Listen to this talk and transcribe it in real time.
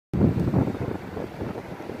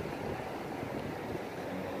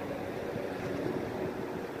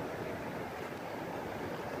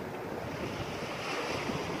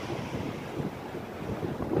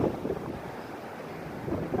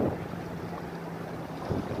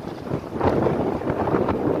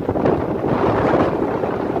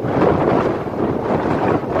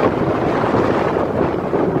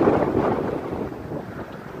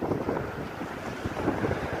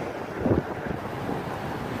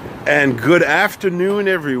And good afternoon,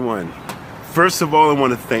 everyone. First of all, I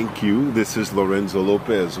want to thank you. This is Lorenzo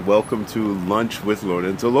Lopez. Welcome to Lunch with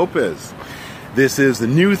Lorenzo Lopez. This is a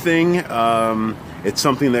new thing. It's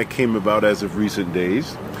something that came about as of recent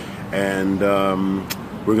days. And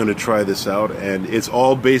we're going to try this out. And it's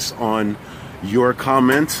all based on your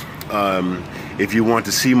comments. If you want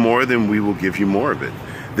to see more, then we will give you more of it.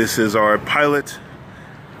 This is our pilot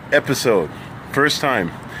episode. First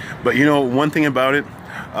time. But you know, one thing about it,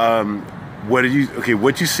 what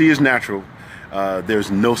you see is natural.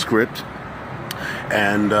 There's no script,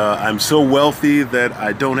 and I'm so wealthy that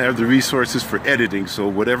I don't have the resources for editing, so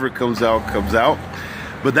whatever comes out comes out.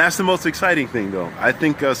 But that's the most exciting thing, though. I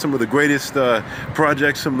think some of the greatest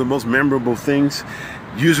projects, some of the most memorable things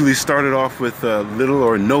usually started off with little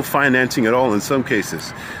or no financing at all in some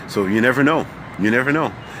cases. So you never know. You never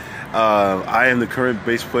know. I am the current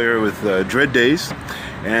bass player with Dread Daze,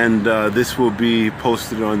 and this will be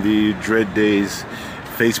posted on the Dread Daze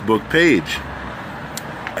Facebook page.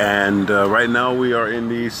 And right now we are in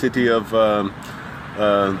the city of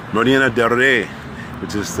Marina del Rey,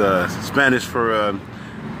 which is Spanish for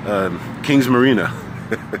King's Marina.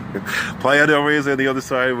 Playa del Rey is on the other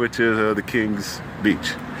side, which is the King's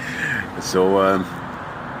Beach. So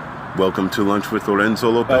welcome to Lunch with Lorenzo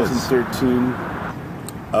Lopez. 2013.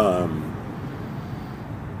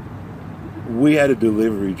 We had a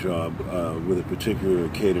delivery job with a particular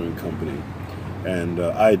catering company, and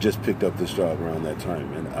I had just picked up this job around that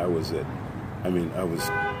time, and I was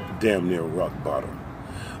damn near rock bottom.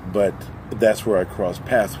 But that's where I crossed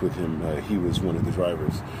paths with him. He was one of the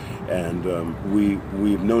drivers, and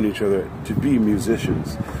we've known each other to be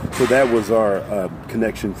musicians. So that was our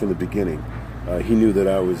connection from the beginning. He knew that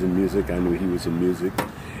I was in music. I knew he was in music.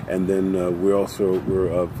 And then we're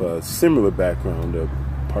of a similar background,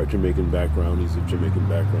 part Jamaican background. He's of Jamaican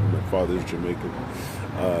background. My father's Jamaican.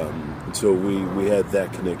 So we had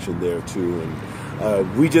that connection there too. And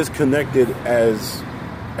we just connected as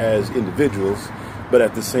individuals, but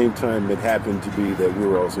at the same time it happened to be that we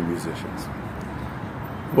were also musicians.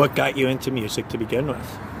 What got you into music to begin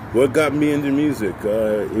with? What got me into music?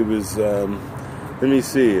 It was, let me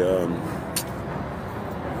see.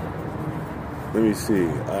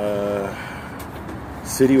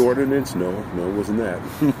 City ordinance? No, it wasn't that.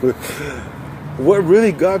 What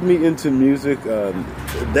really got me into music,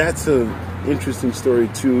 that's an interesting story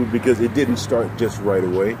too, because it didn't start just right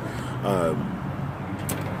away.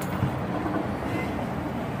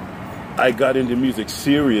 I got into music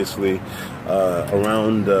seriously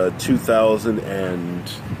around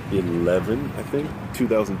 2011, I think,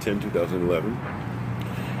 2010, 2011.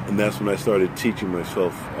 And that's when I started teaching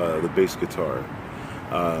myself the bass guitar.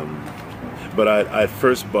 But I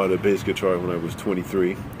first bought a bass guitar when I was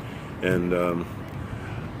 23, and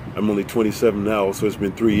I'm only 27 now, so it's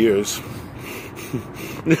been 3 years.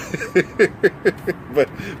 but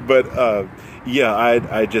yeah,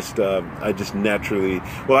 I just naturally,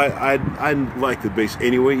 well, I liked the bass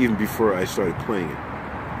anyway, even before I started playing it.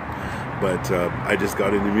 But I just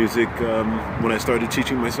got into music when I started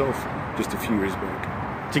teaching myself just a few years back.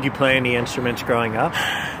 Did you play any instruments growing up?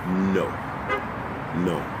 No.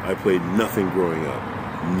 I played nothing growing up.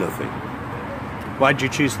 Nothing. Why'd you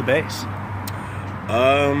choose the bass?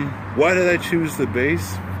 Why did I choose the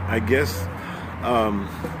bass? I guess,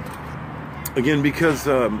 again, because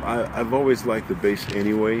I've always liked the bass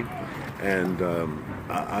anyway, and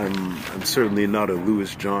I'm certainly not a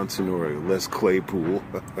Louis Johnson or a Les Claypool.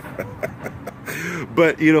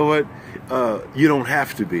 But you know what? You don't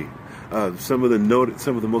have to be. Some of the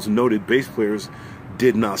most noted bass players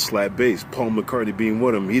did not slap bass. Paul McCartney being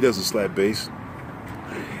one of them. He doesn't slap bass,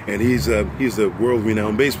 and he's a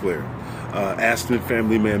world-renowned bass player. Aston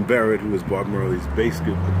Family Man Barrett, who was Bob Marley's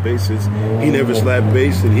bassist, he never slapped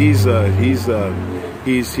bass, and he's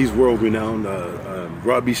world-renowned.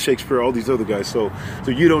 Robbie Shakespeare, all these other guys. So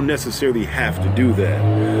you don't necessarily have to do that.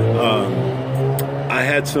 I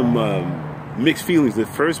had some mixed feelings at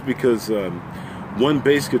first because. One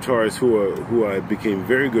bass guitarist who I became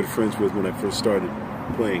very good friends with when I first started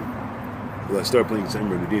playing. Well, I started playing San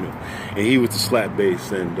Bernardino, and he was the slap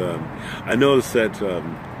bass, and I noticed that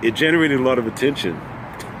it generated a lot of attention.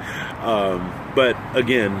 But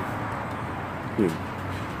again,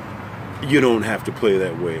 you don't have to play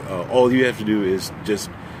that way. All you have to do is just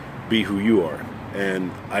be who you are,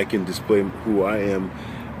 and I can display who I am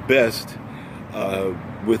best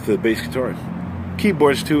with the bass guitar.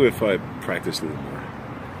 Keyboards too, if I practice a little more.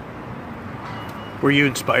 Were you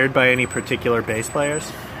inspired by any particular bass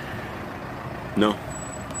players? No.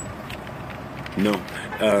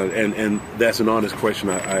 And that's an honest question.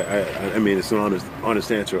 I mean, it's an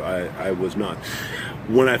honest answer. I was not.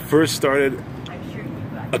 when I first started,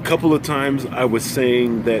 a couple of times I was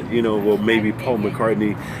saying that, well, maybe Paul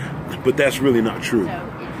McCartney, but that's really not true.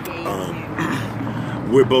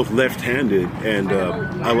 We're both left-handed, and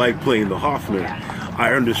I like playing the Hofner.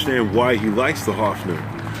 I understand why he likes the Hofner,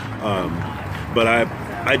 but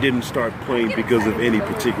I didn't start playing because of any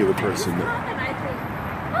particular person.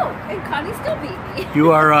 And Connie still beat me.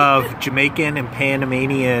 You are of Jamaican and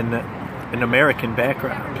Panamanian and American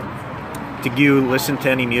background. Did you listen to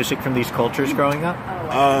any music from these cultures growing up?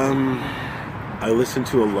 I listened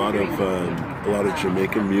to a lot of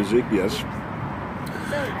Jamaican music, yes,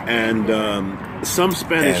 and some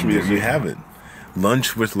Spanish music. There you have it.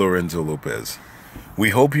 Lunch with Lorenzo Lopez. We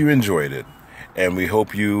hope you enjoyed it, and we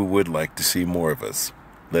hope you would like to see more of us.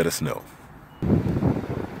 Let us know.